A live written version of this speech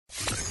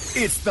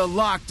It's the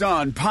Locked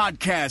On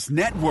Podcast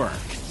Network,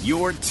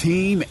 your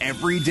team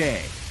every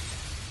day.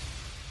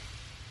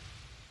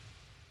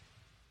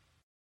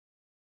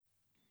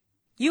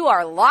 You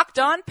are Locked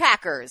On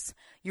Packers,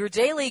 your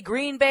daily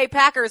Green Bay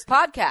Packers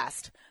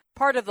podcast,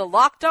 part of the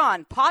Locked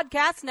On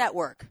Podcast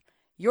Network,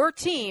 your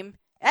team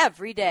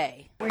every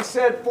day. We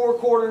said 4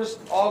 quarters,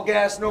 all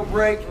gas, no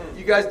break.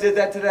 You guys did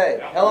that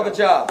today. Hell of a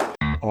job.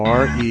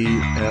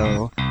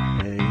 RELAX.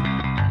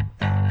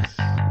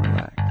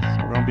 Relax.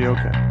 We're going to be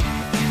okay.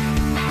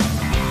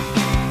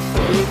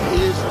 It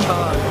is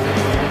time.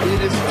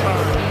 It is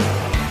time.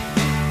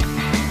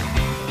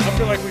 I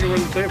feel like we can run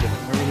the table.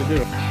 I really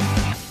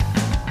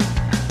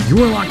do.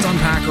 You are Locked On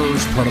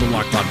Packers, part of the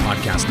Locked On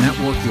Podcast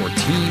Network, your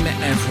team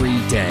every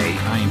day.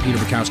 I am Peter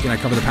Bukowski, and I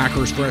cover the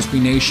Packers for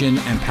SB Nation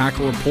and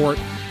Packer Report.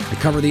 I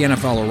cover the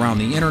NFL around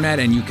the internet,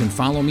 and you can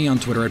follow me on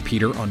Twitter at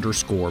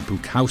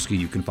Peter_Bukowski.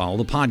 You can follow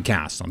the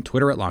podcast on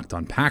Twitter at Locked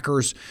On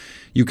Packers.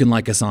 You can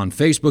like us on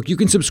Facebook. You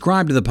can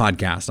subscribe to the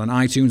podcast on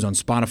iTunes, on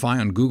Spotify,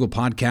 on Google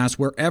Podcasts.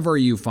 Wherever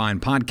you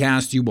find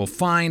podcasts, you will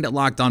find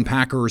Locked On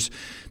Packers,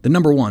 the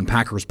 #1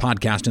 Packers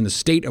podcast in the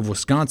state of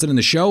Wisconsin. And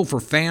the show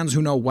for fans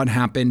who know what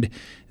happened,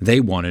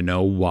 they want to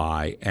know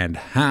why and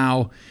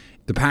how.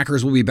 The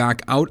Packers will be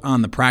back out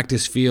on the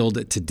practice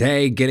field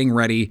today, getting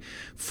ready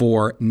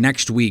for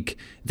next week.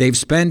 They've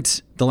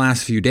spent the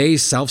last few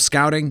days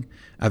self-scouting,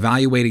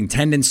 evaluating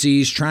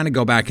tendencies, trying to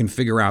go back and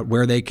figure out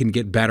where they can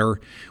get better,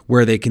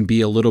 where they can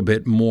be a little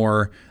bit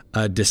more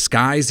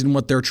disguised in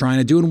what they're trying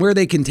to do, and where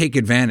they can take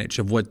advantage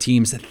of what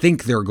teams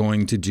think they're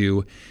going to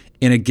do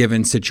in a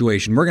given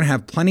situation. We're going to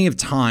have plenty of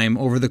time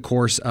over the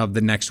course of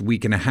the next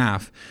week and a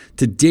half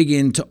to dig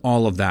into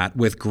all of that,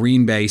 with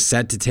Green Bay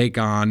set to take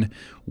on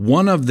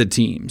one of the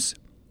teams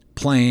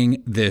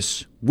playing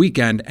this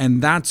weekend.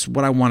 And that's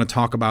what I want to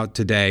talk about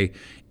today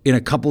in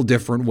a couple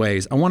different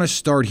ways. I want to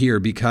start here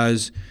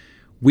because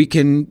we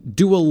can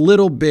do a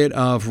little bit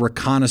of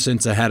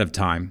reconnaissance ahead of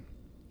time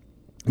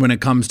when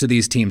it comes to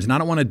these teams. And I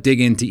don't want to dig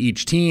into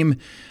each team.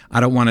 I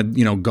don't want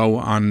to, go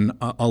on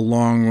a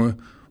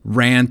long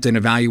rant and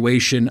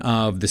evaluation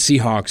of the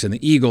Seahawks and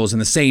the Eagles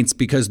and the Saints,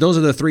 because those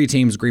are the 3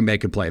 teams Green Bay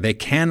could play. They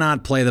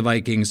cannot play the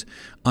Vikings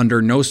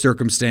under no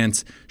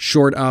circumstance,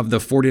 short of the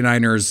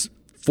 49ers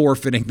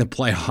forfeiting the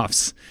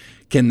playoffs,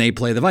 can they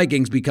play the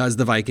Vikings, because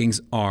the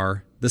Vikings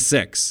are the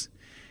 6.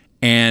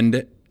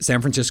 And San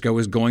Francisco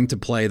is going to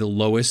play the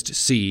lowest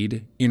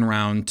seed in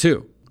round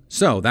 2.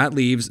 So that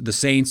leaves the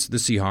Saints, the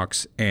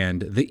Seahawks,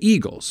 and the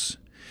Eagles.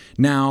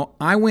 Now,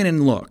 I went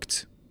and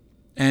looked,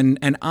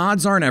 and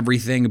odds aren't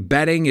everything.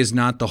 Betting is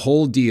not the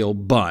whole deal,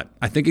 but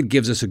I think it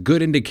gives us a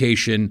good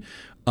indication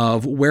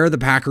of where the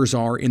Packers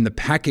are in the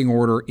pecking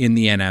order in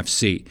the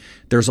NFC.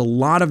 There's a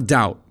lot of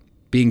doubt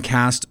being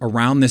cast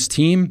around this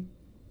team.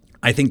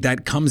 I think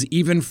that comes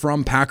even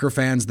from Packer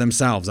fans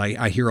themselves.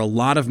 I hear a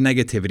lot of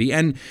negativity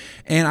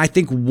and I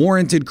think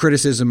warranted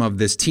criticism of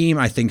this team.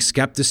 I think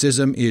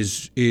skepticism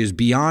is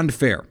beyond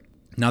fair.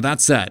 Now,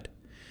 that said,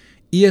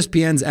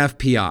 ESPN's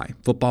FPI,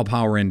 Football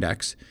Power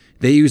Index,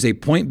 they use a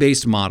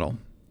point-based model.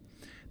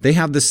 They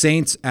have the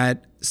Saints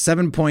at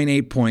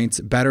 7.8 points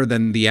better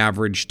than the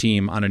average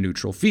team on a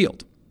neutral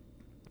field.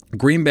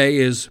 Green Bay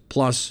is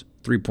plus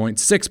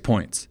 3.6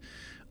 points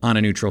on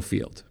a neutral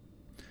field.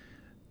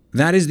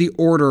 That is the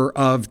order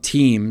of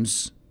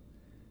teams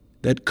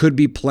that could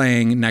be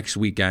playing next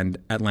weekend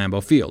at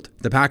Lambeau Field.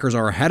 The Packers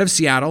are ahead of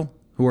Seattle,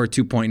 who are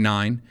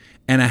 2.9,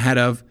 and ahead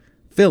of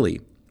Philly,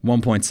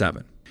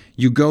 1.7.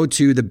 You go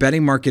to the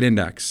betting market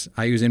index.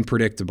 I use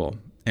Unpredictable,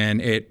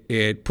 and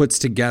it puts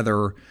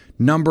together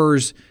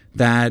numbers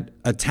that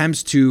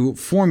attempts to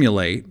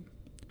formulate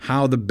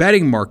how the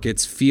betting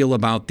markets feel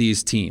about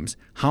these teams.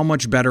 How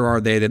much better are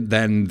they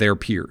than their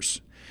peers?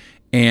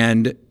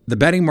 And the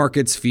betting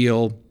markets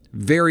feel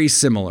very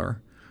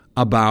similar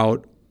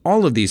about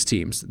all of these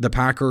teams. The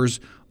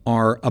Packers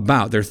are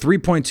they're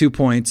 3.2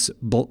 points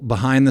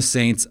behind the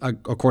Saints,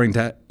 according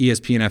to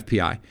ESPN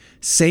FPI.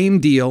 Same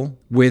deal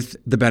with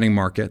the betting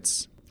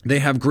markets. They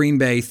have Green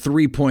Bay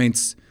 3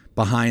 points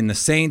behind the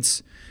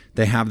Saints.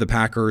 They have the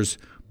Packers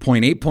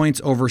 0.8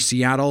 points over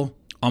Seattle,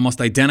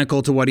 almost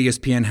identical to what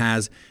ESPN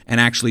has, and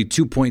actually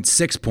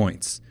 2.6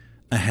 points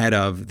ahead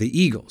of the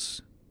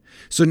Eagles.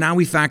 So now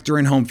we factor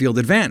in home field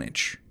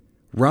advantage.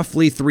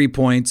 Roughly 3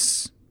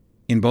 points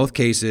in both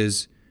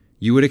cases.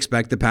 You would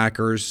expect the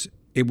Packers,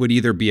 it would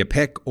either be a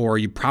pick, or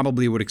you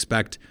probably would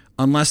expect,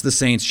 unless the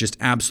Saints just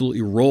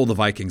absolutely roll the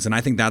Vikings, and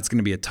I think that's going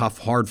to be a tough,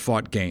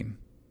 hard-fought game.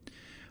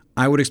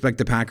 I would expect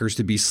the Packers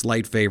to be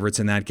slight favorites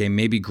in that game,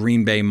 maybe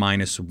Green Bay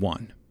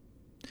 -1.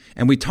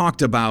 And we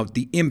talked about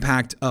the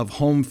impact of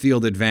home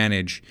field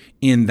advantage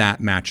in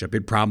that matchup.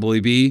 It'd probably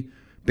be,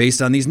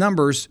 based on these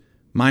numbers,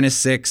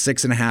 -6,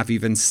 6.5,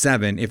 even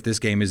 7 if this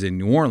game is in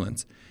New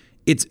Orleans.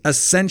 It's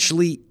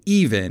essentially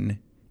even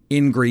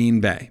in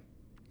Green Bay.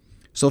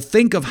 So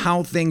think of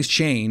how things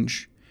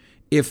change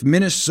if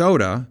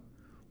Minnesota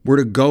were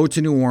to go to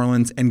New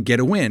Orleans and get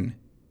a win.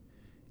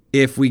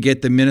 If we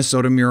get the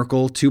Minnesota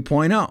Miracle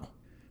 2.0,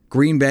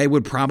 Green Bay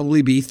would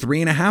probably be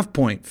 3.5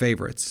 point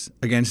favorites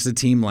against a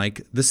team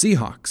like the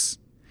Seahawks.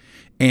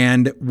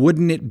 And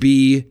wouldn't it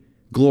be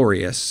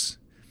glorious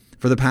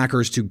for the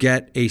Packers to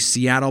get a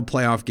Seattle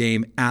playoff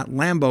game at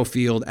Lambeau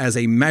Field as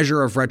a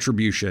measure of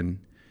retribution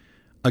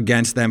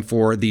against them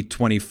for the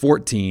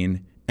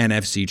 2014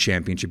 NFC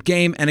Championship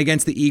game? And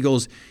against the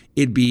Eagles,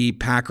 it'd be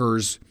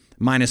Packers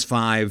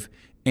 -5,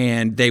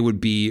 and they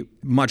would be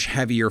much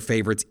heavier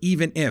favorites,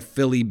 even if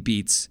Philly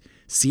beats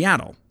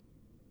Seattle.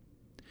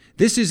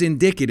 This is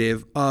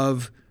indicative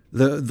of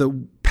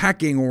the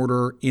pecking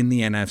order in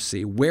the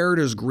NFC. Where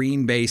does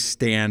Green Bay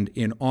stand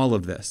in all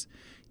of this?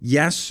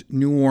 Yes,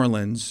 New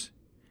Orleans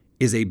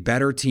is a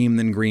better team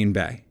than Green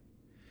Bay.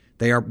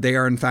 They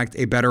are in fact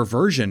a better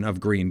version of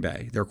Green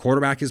Bay. Their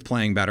quarterback is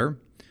playing better,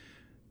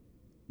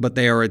 but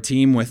they are a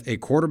team with a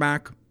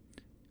quarterback,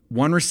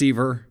 one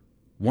receiver,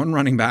 one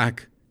running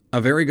back, a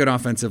very good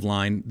offensive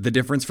line. The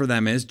difference for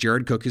them is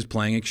Jared Cook is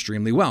playing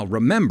extremely well.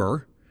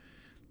 Remember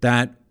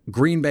that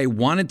Green Bay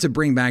wanted to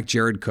bring back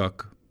Jared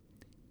Cook.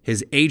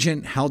 His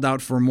agent held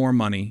out for more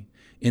money.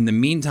 In the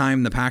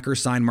meantime, the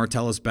Packers signed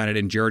Martellus Bennett,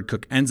 and Jared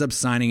Cook ends up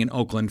signing in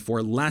Oakland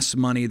for less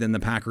money than the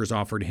Packers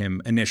offered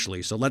him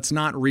initially. So let's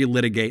not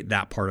relitigate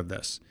that part of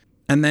this.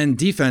 And then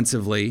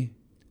defensively,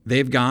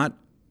 they've got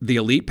the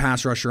elite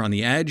pass rusher on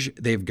the edge.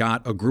 They've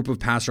got a group of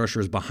pass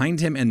rushers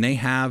behind him, and they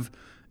have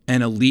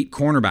an elite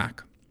cornerback.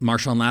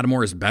 Marshawn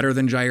Lattimore is better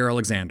than Jair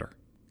Alexander.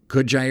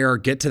 Could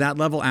Jair get to that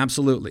level?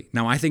 Absolutely.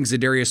 Now, I think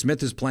Zadarius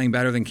Smith is playing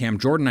better than Cam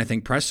Jordan. I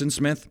think Preston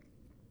Smith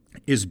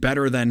is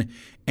better than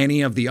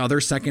any of the other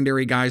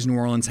secondary guys New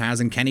Orleans has,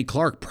 and Kenny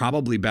Clark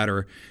probably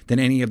better than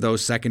any of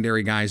those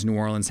secondary guys New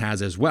Orleans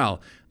has as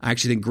well. I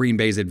actually think Green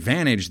Bay's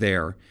advantage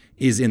there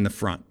is in the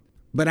front.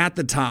 But at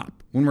the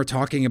top, when we're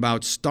talking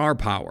about star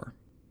power,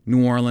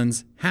 New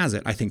Orleans has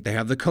it. I think they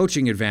have the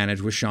coaching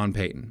advantage with Sean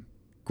Payton.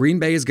 Green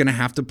Bay is going to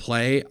have to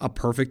play a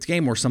perfect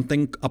game or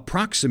something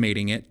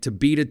approximating it to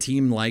beat a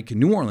team like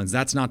New Orleans.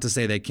 That's not to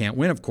say they can't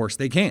win. Of course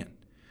they can.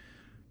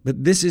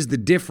 But this is the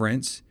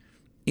difference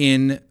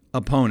in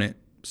opponent.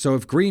 So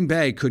if Green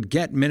Bay could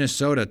get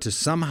Minnesota to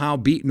somehow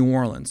beat New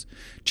Orleans,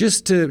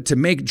 just to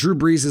make Drew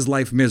Brees'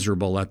 life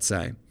miserable, let's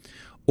say,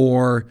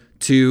 or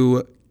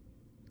to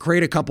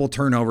create a couple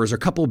turnovers, a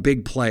couple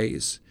big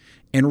plays,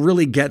 and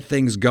really get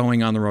things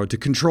going on the road, to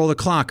control the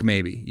clock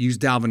maybe, use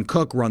Dalvin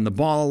Cook, run the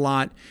ball a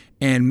lot,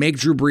 and make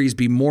Drew Brees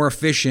be more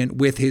efficient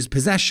with his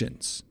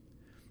possessions.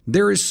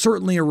 There is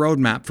certainly a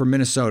roadmap for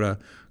Minnesota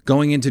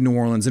going into New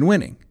Orleans and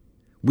winning.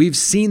 We've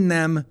seen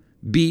them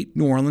beat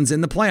New Orleans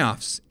in the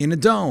playoffs, in a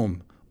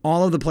dome,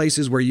 all of the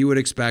places where you would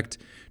expect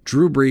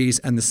Drew Brees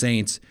and the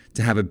Saints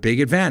to have a big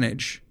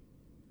advantage,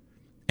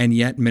 and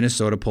yet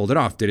Minnesota pulled it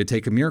off. Did it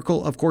take a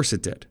miracle? Of course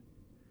it did.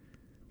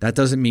 That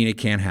doesn't mean it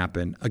can't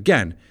happen.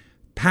 Again,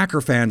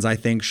 Packer fans, I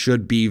think,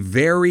 should be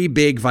very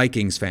big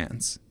Vikings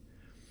fans,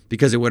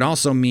 because it would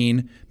also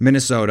mean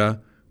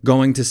Minnesota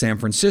going to San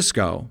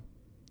Francisco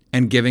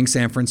and giving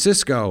San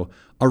Francisco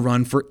a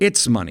run for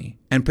its money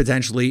and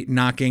potentially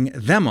knocking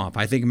them off.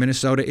 I think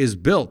Minnesota is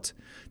built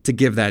to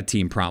give that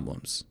team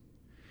problems.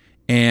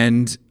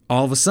 And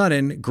all of a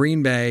sudden,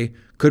 Green Bay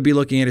could be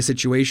looking at a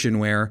situation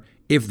where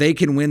if they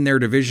can win their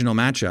divisional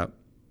matchup,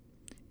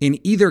 in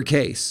either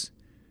case,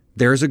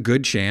 there's a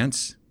good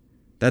chance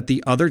that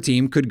the other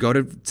team could go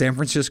to San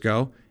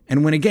Francisco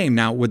and win a game.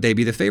 Now, would they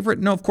be the favorite?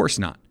 No, of course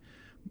not.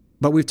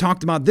 But we've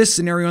talked about this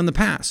scenario in the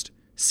past.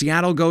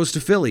 Seattle goes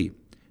to Philly.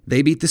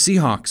 They beat the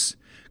Seahawks.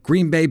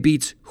 Green Bay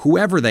beats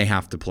whoever they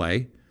have to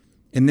play.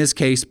 In this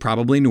case,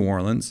 probably New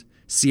Orleans.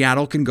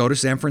 Seattle can go to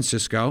San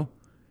Francisco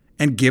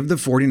and give the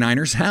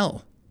 49ers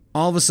hell.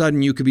 All of a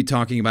sudden, you could be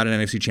talking about an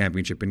NFC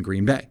Championship in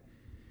Green Bay.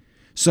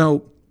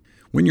 So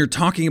when you're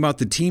talking about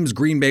the teams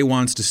Green Bay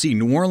wants to see,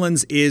 New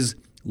Orleans is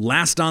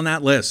last on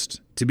that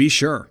list, to be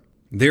sure.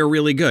 They're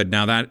really good.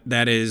 Now,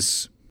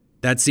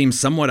 that seems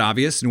somewhat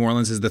obvious. New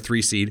Orleans is the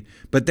 3 seed,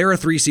 but they're a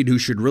 3 seed who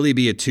should really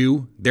be a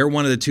 2. They're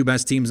one of the 2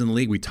 best teams in the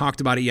league. We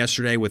talked about it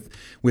yesterday with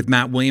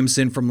Matt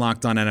Williamson from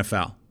Locked On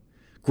NFL.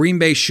 Green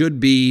Bay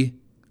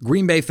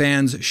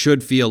fans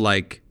should feel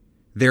like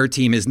their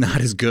team is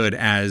not as good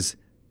as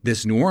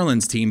this New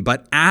Orleans team,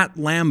 but at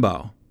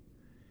Lambeau,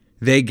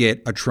 they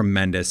get a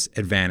tremendous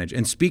advantage.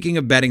 And speaking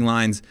of betting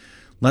lines,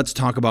 let's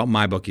talk about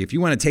MyBookie. If you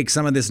want to take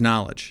some of this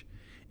knowledge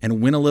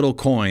and win a little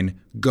coin,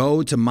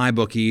 go to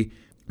MyBookie,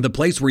 the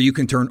place where you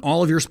can turn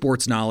all of your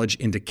sports knowledge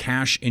into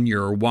cash in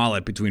your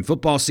wallet. Between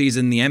football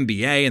season, the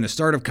NBA, and the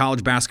start of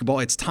college basketball,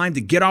 it's time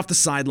to get off the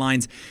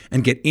sidelines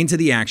and get into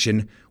the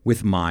action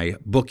with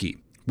MyBookie.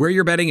 Where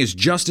you're betting is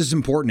just as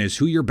important as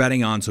who you're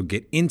betting on, so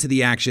get into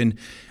the action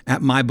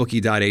at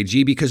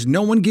mybookie.ag, because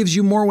no one gives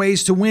you more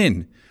ways to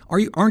win.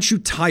 Aren't you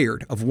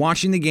tired of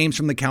watching the games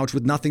from the couch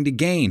with nothing to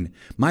gain?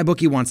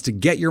 MyBookie wants to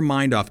get your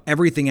mind off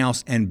everything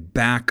else and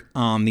back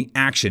on the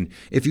action.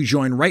 If you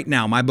join right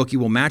now, MyBookie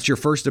will match your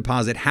first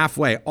deposit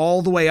halfway,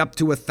 all the way up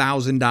to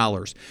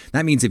 $1,000.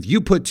 That means if you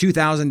put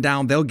 $2,000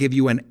 down, they'll give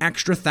you an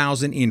extra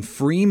 $1,000 in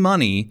free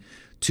money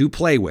to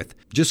play with.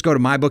 Just go to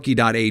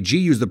mybookie.ag,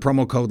 use the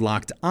promo code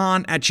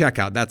LOCKEDON at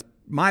checkout. That's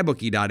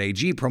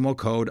mybookie.ag, promo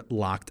code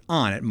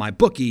LOCKEDON. At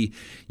MyBookie,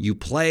 you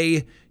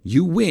play,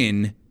 you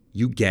win,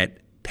 you get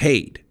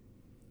paid.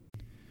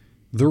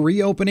 The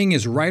reopening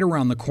is right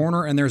around the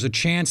corner, and there's a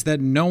chance that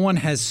no one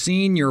has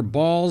seen your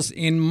balls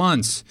in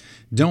months.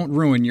 Don't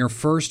ruin your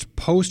first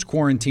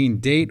post-quarantine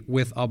date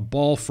with a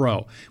ball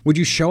fro. Would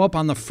you show up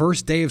on the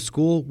first day of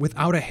school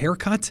without a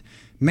haircut?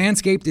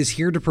 Manscaped is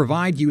here to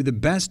provide you the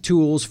best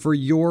tools for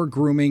your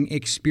grooming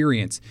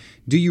experience.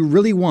 Do you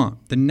really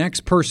want the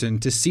next person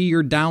to see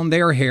your down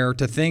there hair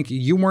to think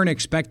you weren't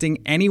expecting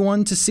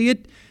anyone to see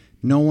it?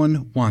 No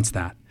one wants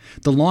that.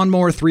 The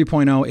Lawnmower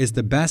 3.0 is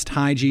the best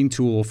hygiene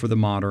tool for the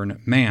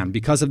modern man.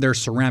 Because of their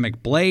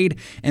ceramic blade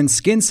and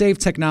skin-safe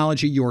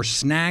technology, your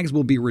snags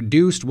will be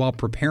reduced while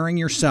preparing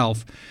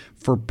yourself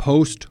for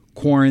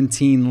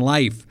post-quarantine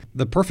life.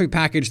 The Perfect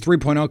Package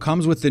 3.0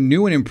 comes with the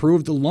new and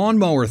improved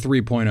Lawnmower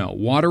 3.0,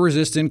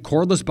 water-resistant,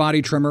 cordless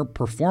body trimmer,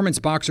 performance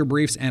boxer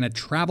briefs, and a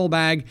travel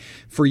bag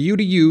for you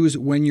to use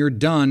when you're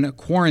done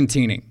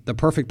quarantining. The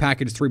Perfect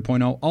Package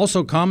 3.0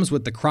 also comes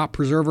with the Crop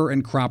Preserver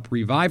and Crop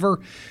Reviver,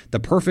 the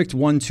perfect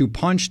 1-2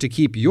 punch to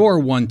keep your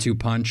 1-2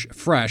 punch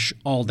fresh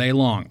all day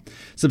long.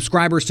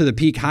 Subscribers to the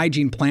Peak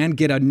Hygiene Plan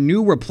get a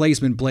new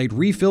replacement blade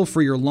refill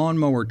for your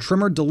lawnmower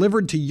trimmer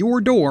delivered to your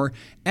door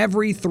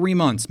every 3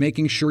 months,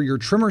 making sure your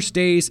trimmer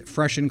stays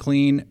fresh and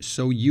clean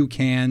so you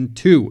can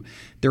too.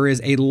 There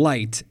is a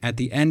light at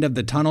the end of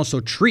the tunnel, so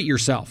treat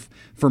yourself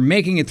for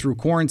making it through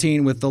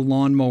quarantine with the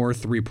Lawnmower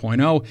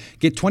 3.0.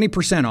 Get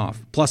 20%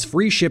 off plus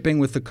free shipping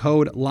with the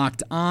code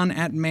LOCKEDON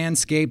at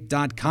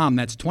manscaped.com.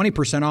 That's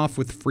 20% off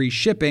with free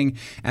shipping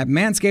at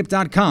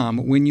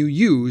manscaped.com when you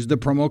use the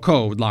promo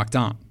code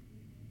LOCKEDON.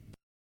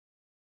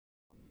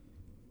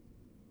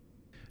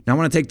 Now I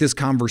want to take this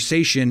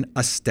conversation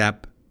a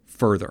step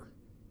further.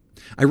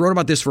 I wrote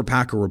about this for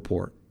Packer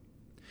Report.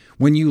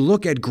 When you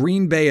look at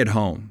Green Bay at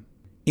home,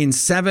 in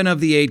 7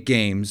 of the 8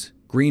 games,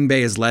 Green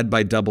Bay is led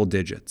by double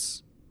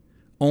digits.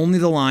 Only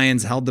the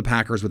Lions held the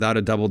Packers without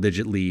a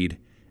double-digit lead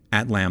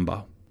at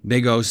Lambeau.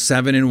 They go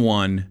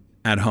 7-1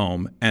 at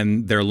home,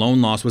 and their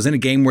lone loss was in a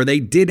game where they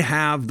did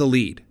have the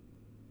lead.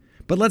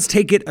 But let's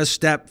take it a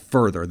step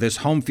further. This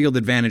home field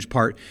advantage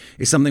part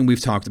is something we've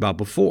talked about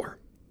before.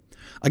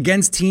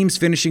 Against teams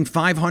finishing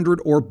 500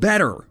 or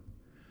better,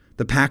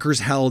 the Packers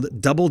held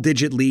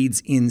double-digit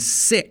leads in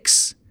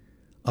 6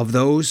 of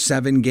those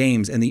 7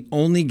 games, and the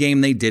only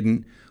game they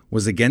didn't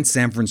was against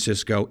San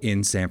Francisco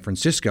in San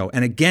Francisco.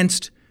 And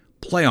against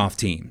playoff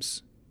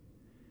teams,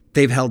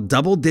 they've held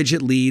double-digit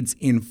leads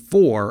in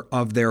 4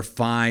 of their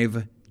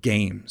 5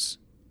 games.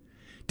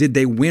 Did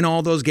they win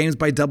all those games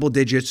by double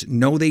digits?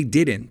 No, they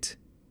didn't.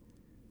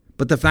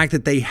 But the fact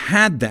that they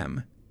had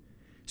them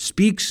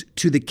speaks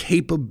to the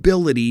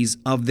capabilities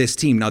of this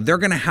team. Now, they're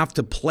going to have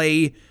to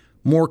play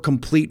more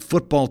complete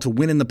football to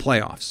win in the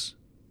playoffs.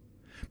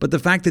 But the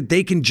fact that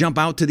they can jump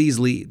out to these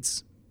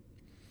leads,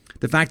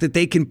 the fact that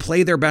they can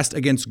play their best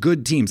against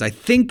good teams, I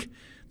think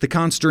the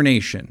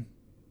consternation,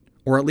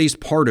 or at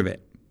least part of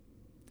it,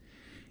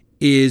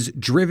 is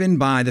driven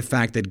by the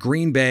fact that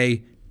Green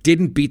Bay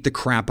didn't beat the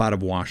crap out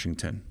of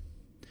Washington.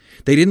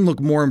 They didn't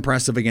look more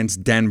impressive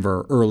against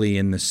Denver early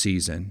in the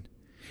season.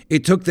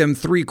 It took them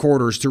 3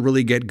 quarters to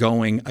really get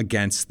going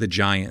against the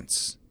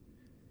Giants.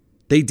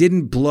 They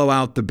didn't blow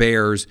out the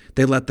Bears.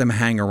 They let them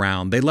hang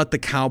around. They let the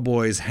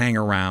Cowboys hang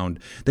around.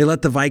 They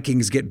let the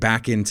Vikings get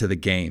back into the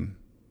game.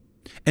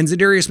 And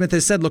Zadarius Smith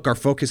has said, look, our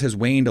focus has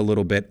waned a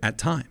little bit at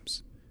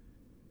times.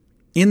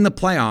 In the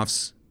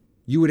playoffs,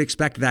 you would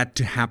expect that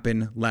to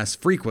happen less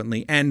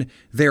frequently. And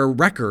their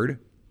record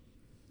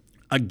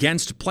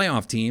against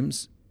playoff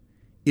teams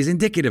is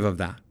indicative of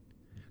that.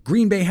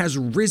 Green Bay has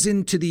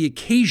risen to the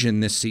occasion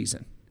this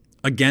season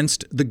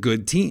against the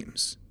good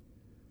teams.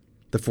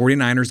 The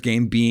 49ers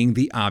game being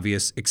the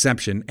obvious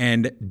exception.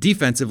 And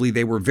defensively,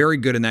 they were very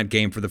good in that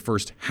game for the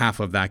first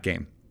half of that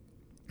game.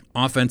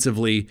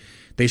 Offensively,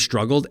 they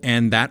struggled,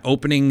 and that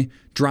opening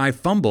drive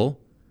fumble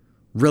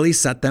really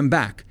set them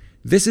back.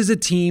 This is a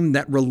team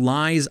that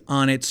relies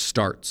on its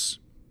starts.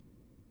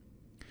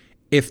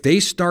 If they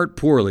start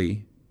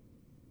poorly,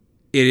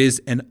 it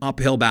is an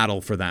uphill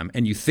battle for them.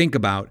 And you think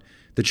about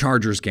the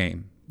Chargers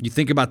game, you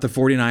think about the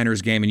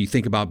 49ers game, and you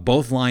think about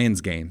both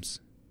Lions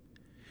games.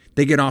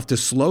 They get off to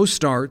slow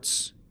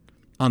starts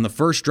on the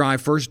first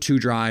drive, first 2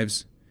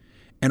 drives,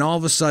 and all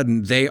of a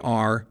sudden they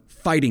are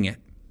fighting it.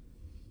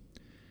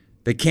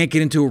 They can't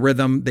get into a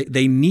rhythm.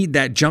 They need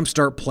that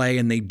jumpstart play,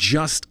 and they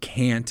just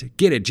can't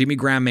get it. Jimmy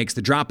Graham makes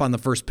the drop on the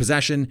first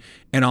possession,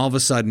 and all of a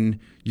sudden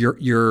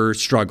you're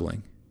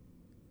struggling.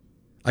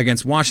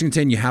 Against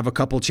Washington, you have a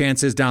couple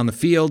chances down the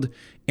field,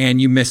 and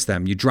you miss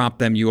them. You drop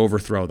them. You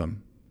overthrow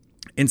them.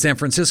 In San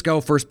Francisco,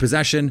 first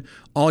possession,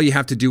 all you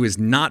have to do is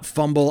not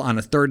fumble on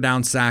a 3rd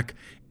down sack,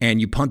 and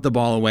you punt the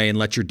ball away and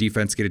let your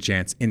defense get a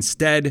chance.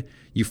 Instead,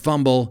 you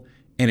fumble,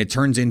 and it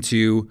turns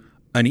into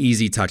an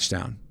easy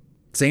touchdown.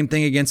 Same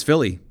thing against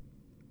Philly.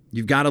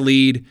 You've got a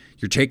lead,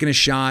 you're taking a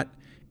shot,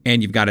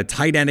 and you've got a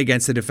tight end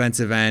against the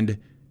defensive end.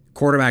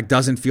 Quarterback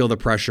doesn't feel the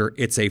pressure.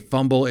 It's a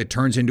fumble. It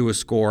turns into a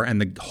score,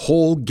 and the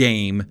whole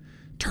game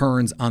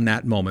turns on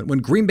that moment. When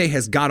Green Bay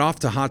has got off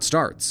to hot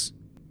starts,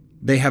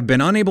 they have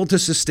been unable to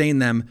sustain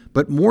them,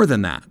 but more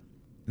than that,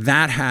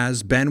 that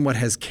has been what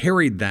has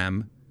carried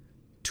them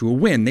to a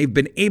win. They've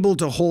been able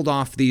to hold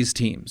off these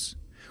teams.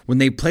 When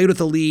they played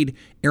with a lead,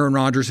 Aaron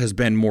Rodgers has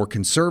been more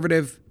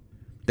conservative.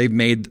 They've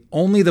made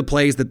only the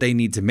plays that they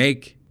need to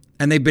make,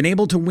 and they've been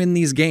able to win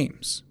these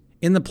games.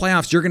 In the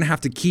playoffs, you're going to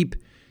have to keep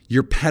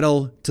your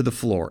pedal to the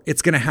floor.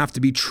 It's going to have to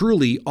be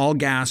truly all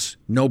gas,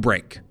 no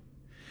brake.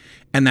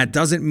 And that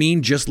doesn't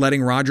mean just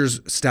letting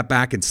Rodgers step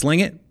back and sling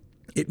it.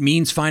 It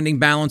means finding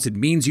balance. It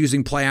means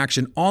using play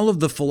action. All of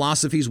the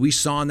philosophies we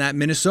saw in that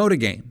Minnesota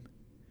game.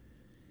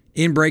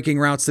 In breaking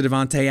routes to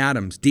Devontae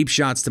Adams, deep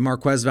shots to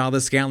Marquez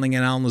Valdes-Scantling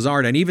and Allen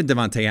Lazard, and even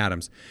Devontae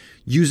Adams.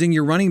 Using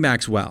your running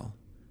backs well.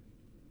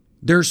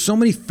 There's so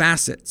many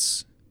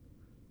facets.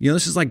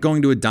 This is like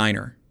going to a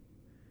diner.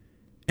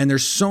 And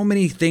there's so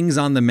many things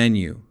on the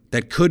menu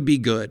that could be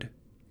good.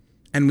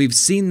 And we've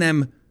seen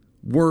them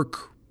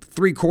work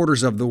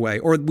 3/4 of the way,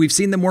 or we've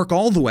seen them work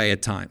all the way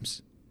at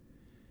times.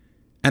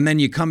 And then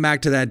you come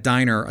back to that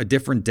diner a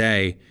different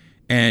day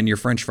and your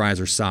French fries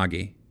are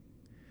soggy.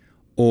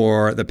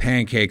 Or the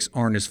pancakes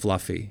aren't as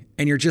fluffy.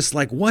 And you're just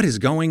like, what is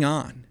going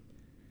on?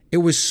 It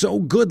was so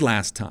good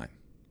last time.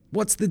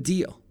 What's the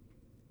deal?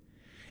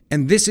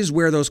 And this is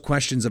where those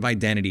questions of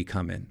identity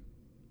come in.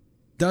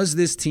 Does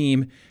this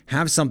team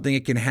have something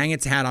it can hang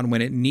its hat on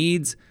when it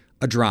needs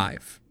a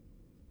drive?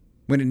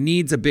 When it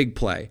needs a big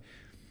play?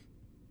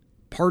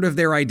 Part of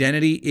their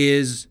identity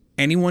is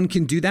anyone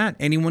can do that.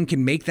 Anyone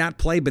can make that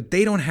play, but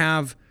they don't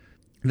have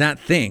that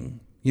thing.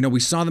 We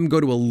saw them go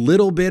to a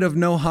little bit of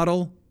no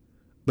huddle,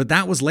 but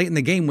that was late in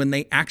the game when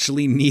they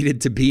actually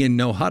needed to be in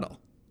no huddle.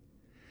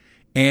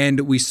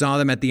 And we saw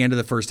them at the end of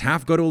the first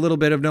half go to a little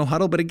bit of no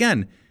huddle, but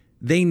again,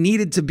 they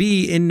needed to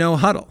be in no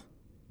huddle.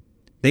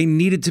 They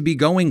needed to be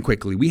going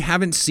quickly. We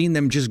haven't seen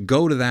them just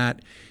go to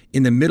that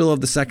in the middle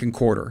of the second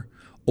quarter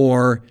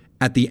or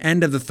at the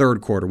end of the third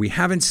quarter. We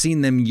haven't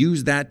seen them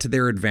use that to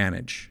their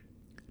advantage.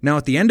 Now,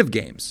 at the end of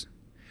games,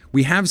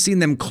 we have seen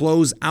them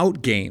close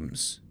out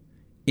games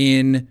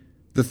in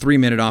the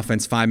 3-minute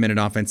offense, 5-minute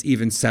offense,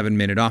 even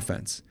 7-minute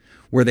offense,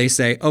 where they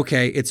say,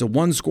 okay, it's a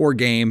 1-score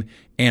game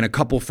and a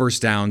couple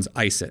first downs,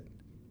 ice it.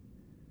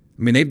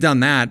 I mean, they've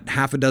done that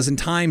half a dozen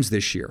times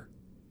this year.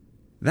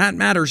 That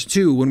matters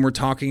too when we're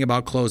talking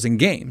about closing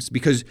games,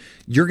 because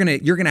you're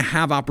gonna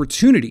have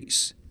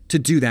opportunities to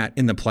do that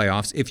in the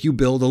playoffs if you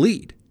build a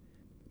lead.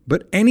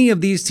 But any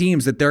of these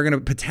teams that they're going to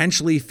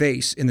potentially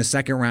face in the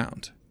second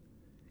round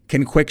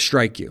can quick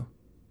strike you.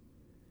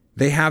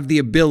 They have the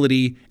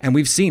ability, and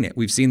we've seen it.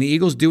 We've seen the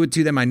Eagles do it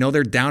to them. I know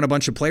they're down a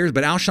bunch of players,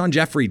 but Alshon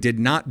Jeffrey did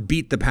not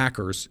beat the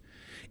Packers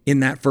in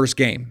that first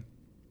game.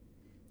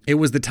 It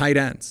was the tight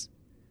ends.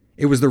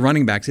 It was the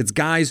running backs. It's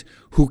guys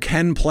who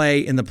can play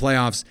in the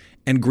playoffs,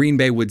 and Green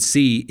Bay would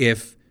see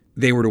if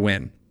they were to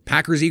win.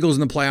 Packers-Eagles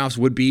in the playoffs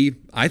would be,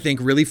 I think,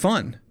 really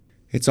fun.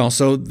 It's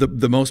also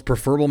the most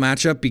preferable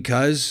matchup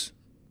because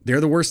they're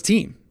the worst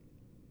team.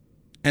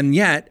 And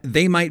yet,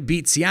 they might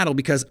beat Seattle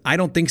because I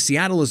don't think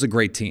Seattle is a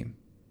great team.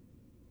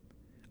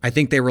 I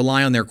think they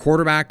rely on their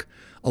quarterback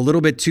a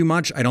little bit too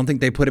much. I don't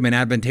think they put him in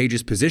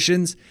advantageous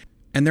positions.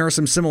 And there are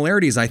some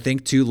similarities, I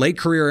think, to late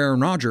career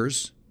Aaron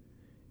Rodgers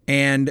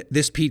and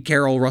this Pete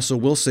Carroll, Russell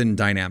Wilson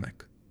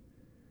dynamic.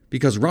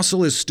 Because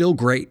Russell is still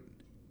great.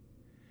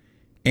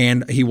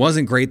 And he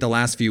wasn't great the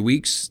last few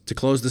weeks to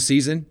close the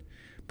season.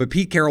 But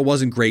Pete Carroll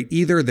wasn't great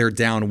either. They're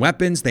down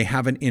weapons. They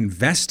haven't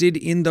invested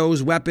in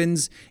those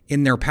weapons,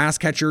 in their pass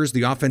catchers.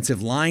 The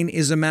offensive line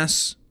is a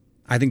mess.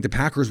 I think the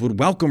Packers would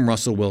welcome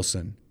Russell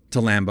Wilson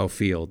to Lambeau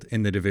Field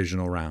in the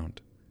divisional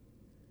round.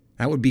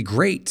 That would be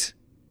great.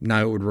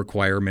 Now it would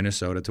require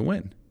Minnesota to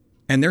win.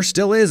 And there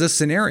still is a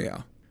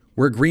scenario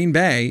where Green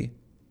Bay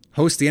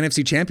hosts the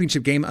NFC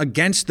Championship game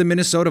against the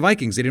Minnesota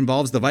Vikings. It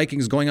involves the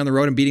Vikings going on the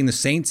road and beating the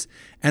Saints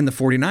and the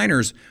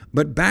 49ers.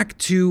 But back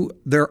to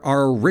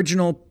our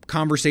original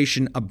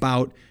conversation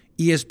about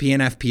ESPN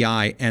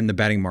FPI and the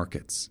betting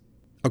markets.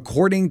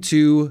 According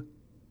to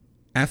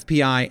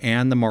FPI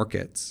and the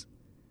markets,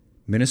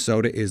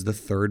 Minnesota is the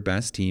third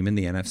best team in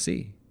the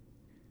NFC.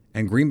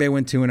 And Green Bay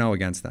went 2-0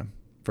 against them,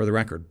 for the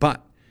record.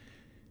 But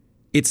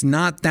it's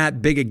not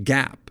that big a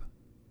gap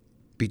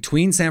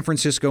between San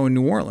Francisco and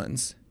New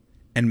Orleans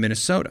and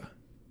Minnesota.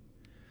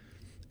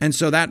 And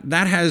so that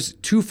has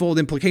twofold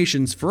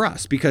implications for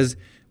us, because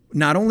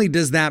not only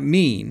does that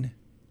mean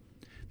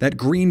that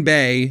Green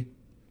Bay,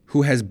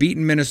 who has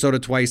beaten Minnesota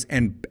twice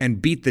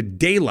and beat the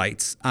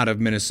daylights out of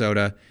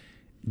Minnesota,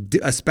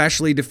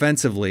 especially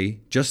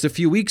defensively, just a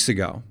few weeks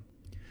ago,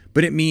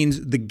 but it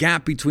means the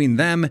gap between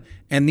them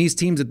and these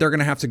teams that they're going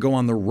to have to go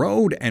on the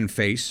road and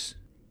face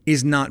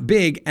is not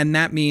big, and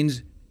that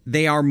means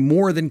they are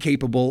more than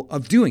capable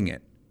of doing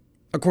it.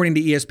 According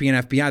to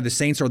ESPN FPI, the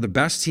Saints are the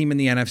best team in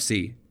the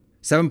NFC.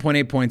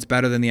 7.8 points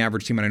better than the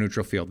average team on a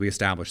neutral field. We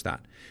established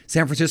that.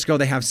 San Francisco,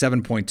 they have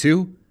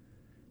 7.2.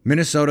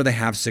 Minnesota, they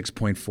have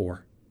 6.4.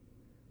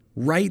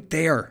 Right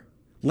there.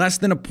 Less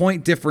than a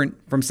point different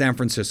from San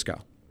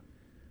Francisco.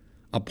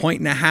 1.5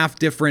 points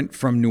different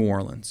from New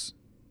Orleans.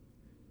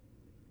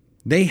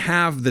 They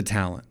have the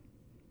talent.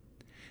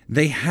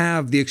 They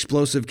have the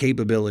explosive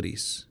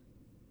capabilities.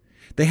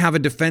 They have a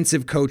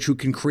defensive coach who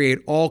can create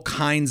all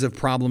kinds of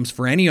problems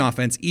for any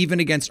offense, even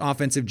against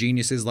offensive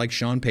geniuses like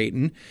Sean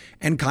Payton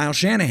and Kyle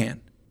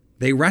Shanahan.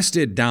 They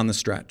rested down the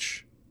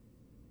stretch.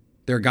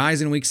 Their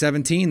guys in week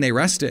 17, they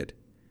rested.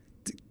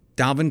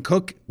 Dalvin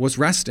Cook was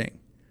resting,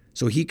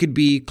 so he could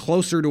be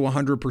closer to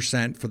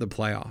 100% for the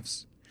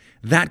playoffs.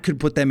 That could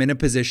put them in a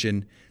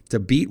position to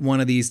beat one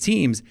of these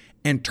teams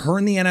and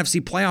turn the NFC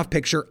playoff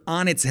picture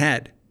on its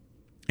head.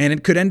 And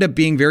it could end up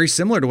being very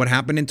similar to what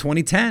happened in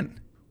 2010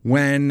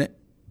 when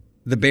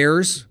the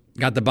Bears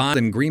got the bye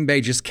and Green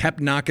Bay just kept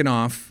knocking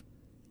off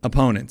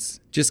opponents,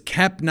 just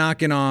kept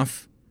knocking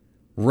off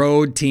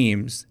road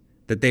teams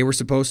that they were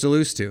supposed to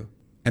lose to.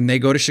 And they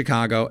go to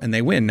Chicago and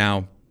they win.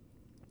 Now,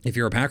 if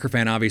you're a Packer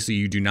fan, obviously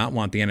you do not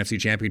want the NFC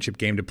Championship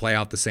game to play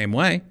out the same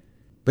way.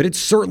 But it's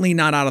certainly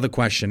not out of the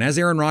question. As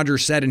Aaron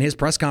Rodgers said in his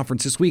press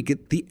conference this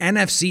week, the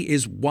NFC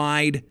is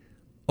wide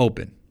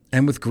open.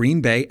 And with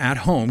Green Bay at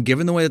home,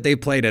 given the way that they've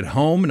played at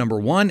home, number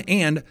one,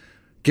 and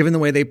given the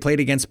way they played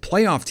against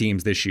playoff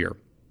teams this year,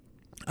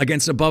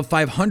 against above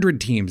 500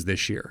 teams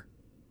this year,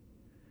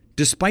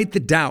 despite the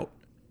doubt,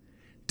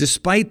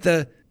 despite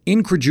the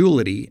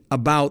incredulity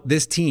about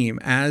this team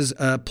as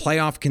a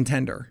playoff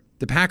contender,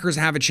 the Packers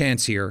have a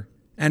chance here.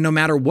 And no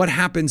matter what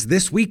happens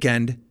this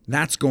weekend,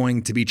 that's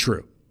going to be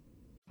true.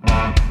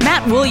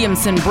 Matt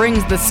Williamson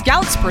brings the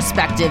scout's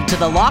perspective to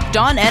the Locked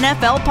On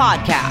NFL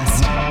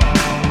podcast.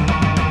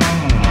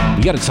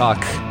 We got to talk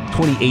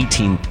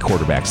 2018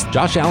 quarterbacks.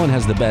 Josh Allen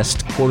has the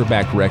best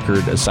quarterback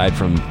record aside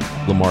from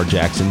Lamar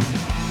Jackson,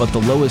 but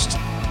the lowest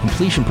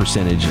completion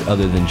percentage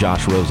other than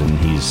Josh Rosen.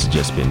 He's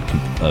just been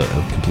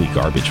complete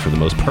garbage for the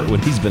most part when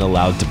he's been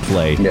allowed to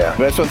play. Yeah,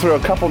 but so throw a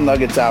couple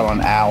nuggets out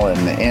on Allen,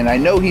 and I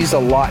know he's a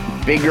lot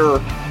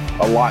bigger,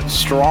 a lot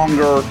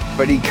stronger,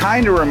 but he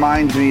kind of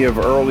reminds me of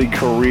early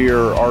career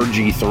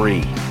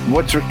RG3.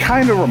 What's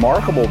kind of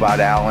remarkable about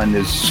Allen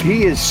is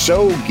he is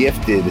so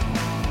gifted,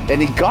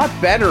 and he got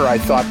better, I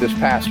thought, this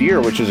past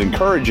year, which is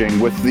encouraging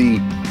with the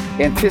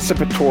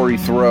anticipatory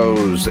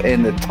throws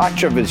and the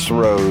touch of his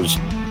throws.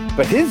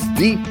 But his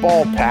deep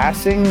ball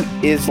passing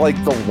is like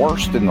the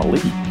worst in the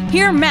league.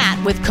 Hear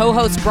Matt with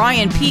co-host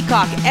Brian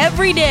Peacock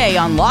every day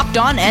on Locked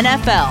On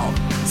NFL.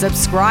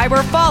 Subscribe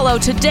or follow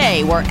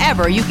today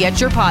wherever you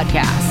get your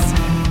podcasts.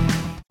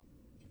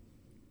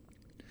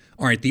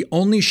 All right, the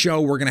only show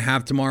we're going to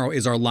have tomorrow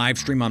is our live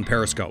stream on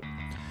Periscope.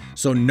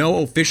 So no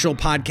official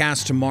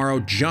podcast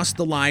tomorrow, just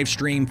the live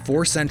stream,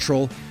 4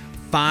 Central,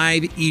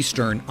 5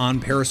 Eastern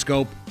on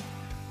Periscope.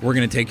 We're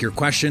going to take your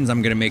questions.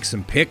 I'm going to make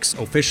some picks,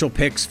 official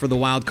picks for the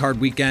wild card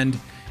weekend,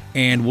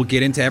 and we'll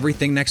get into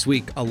everything next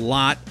week. A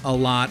lot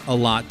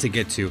to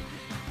get to.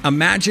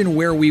 Imagine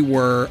where we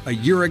were a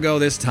year ago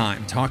this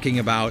time, talking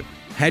about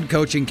head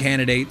coaching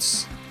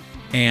candidates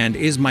and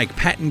is Mike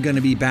Pettin going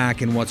to be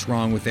back and what's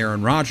wrong with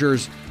Aaron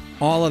Rodgers,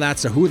 all of that.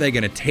 So who are they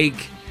going to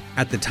take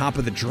at the top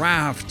of the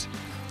draft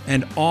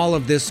and all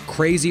of this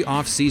crazy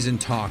offseason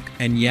talk.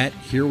 And yet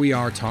here we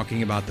are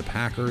talking about the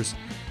Packers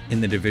in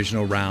the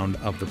divisional round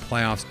of the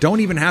playoffs. Don't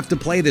even have to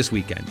play this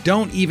weekend.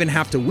 Don't even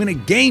have to win a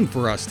game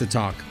for us to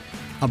talk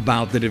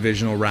about the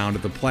divisional round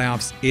of the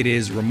playoffs. It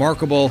is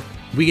remarkable.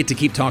 We get to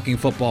keep talking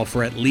football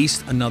for at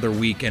least another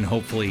week and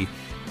hopefully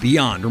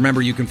beyond.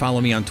 Remember, you can follow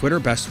me on Twitter.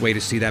 Best way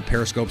to see that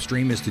Periscope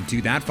stream is to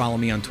do that. Follow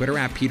me on Twitter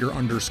at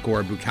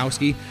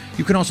Peter_Bukowski.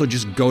 You can also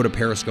just go to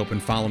Periscope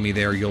and follow me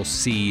there. You'll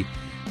see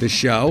the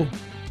show.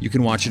 You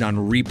can watch it on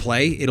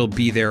replay. It'll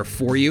be there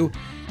for you.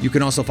 You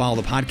can also follow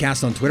the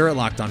podcast on Twitter at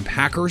Locked On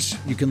Packers.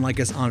 You can like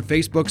us on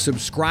Facebook.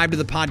 Subscribe to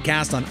the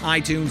podcast on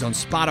iTunes, on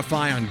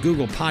Spotify, on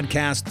Google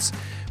Podcasts.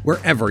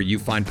 Wherever you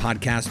find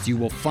podcasts, you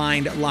will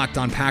find Locked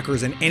On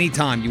Packers. And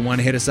anytime you want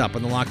to hit us up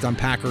on the Locked On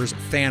Packers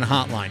fan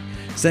hotline,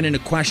 send in a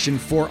question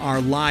for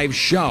our live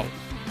show.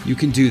 You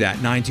can do that,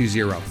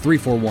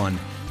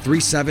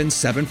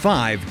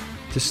 920-341-3775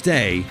 to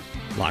stay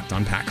Locked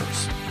On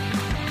Packers.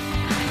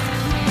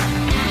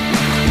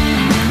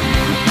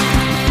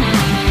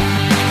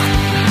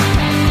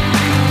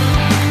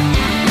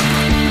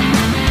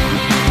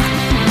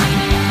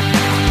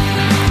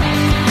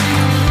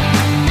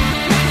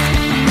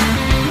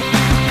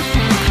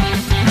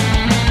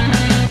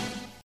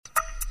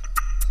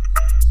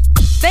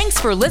 Thanks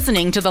for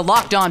listening to the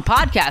Locked On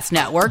Podcast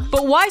Network,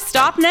 but why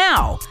stop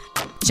now?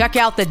 Check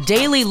out the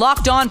daily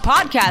Locked On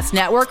Podcast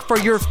Network for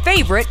your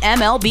favorite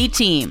MLB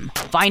team.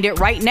 Find it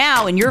right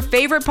now in your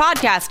favorite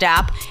podcast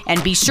app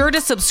and be sure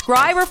to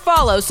subscribe or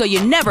follow so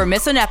you never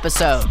miss an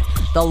episode.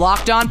 The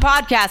Locked On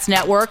Podcast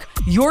Network,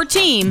 your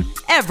team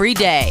every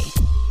day.